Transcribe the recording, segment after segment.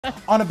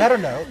On a better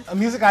note, a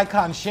music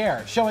icon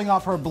Cher showing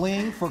off her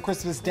bling for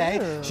Christmas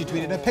Day. She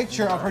tweeted a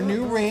picture of her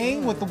new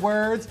ring with the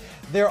words,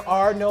 "There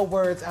are no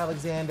words,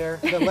 Alexander."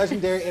 The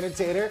legendary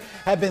entertainer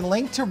had been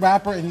linked to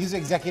rapper and music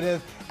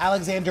executive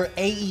Alexander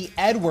A.E.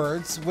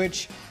 Edwards,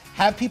 which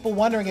have people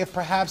wondering if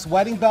perhaps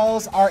wedding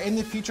bells are in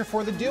the future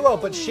for the duo.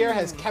 But Cher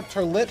has kept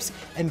her lips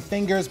and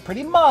fingers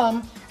pretty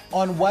mum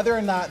on whether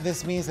or not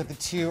this means that the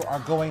two are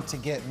going to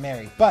get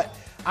married. But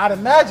I'd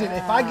imagine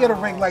if I get a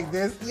ring like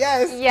this,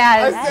 yes.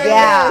 Yes. I say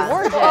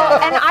yes.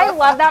 And I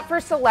love that for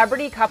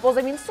celebrity couples.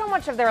 I mean, so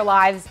much of their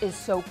lives is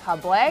so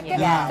public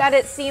that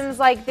it seems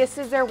like this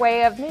is their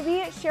way of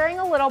maybe sharing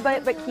a little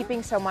bit, but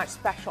keeping so much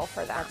special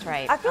for them. That's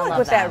right. I feel like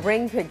with that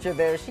ring picture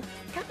there, she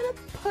kind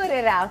of put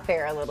it out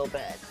there a little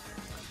bit.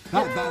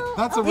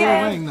 That's a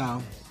real ring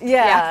now.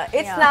 Yeah,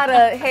 it's not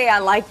a "Hey, I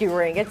like you"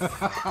 ring. It's a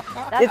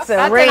That's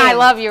ring. an "I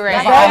love you" ring.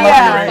 It's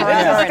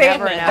a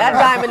statement. That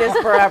diamond is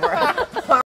forever.